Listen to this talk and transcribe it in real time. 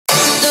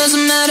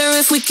Doesn't matter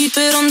if we keep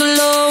it on the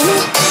low.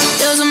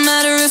 Doesn't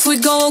matter if we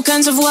go all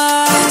kinds of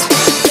wild.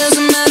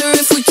 Doesn't matter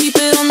if we keep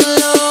it on the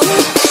low.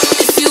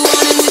 If you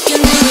want it, we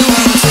can do it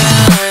one more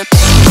time.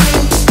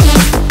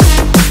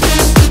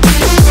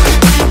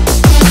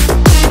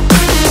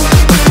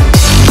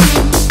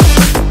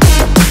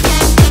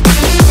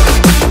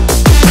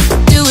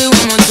 Do it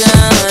one more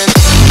time.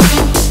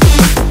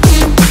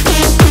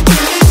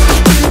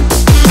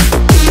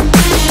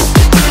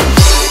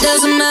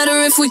 Doesn't matter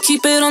if we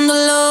keep it on the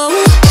low.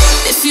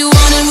 If you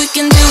want it, we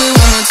can do it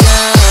one more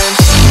time.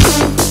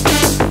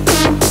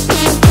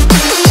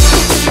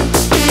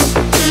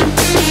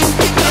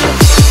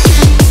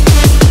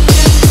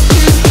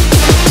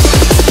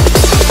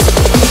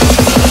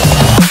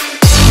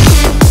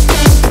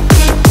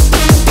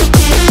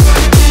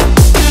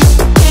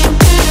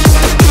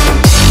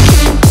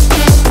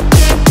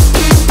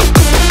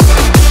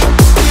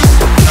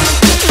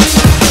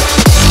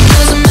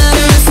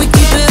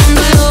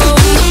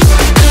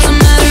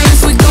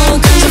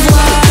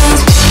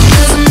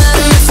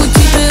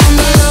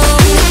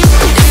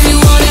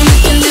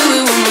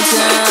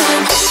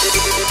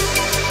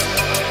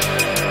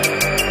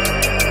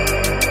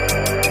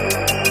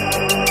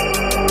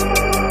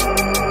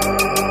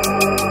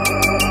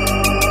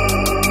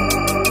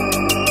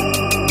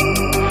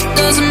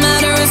 Doesn't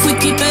matter if we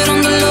keep it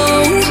on the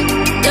low.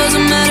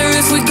 Doesn't matter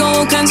if we go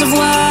all kinds of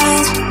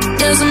wild.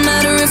 Doesn't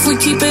matter if we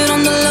keep it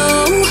on the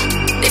low.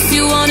 If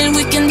you want it,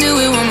 we can do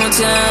it one more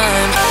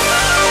time.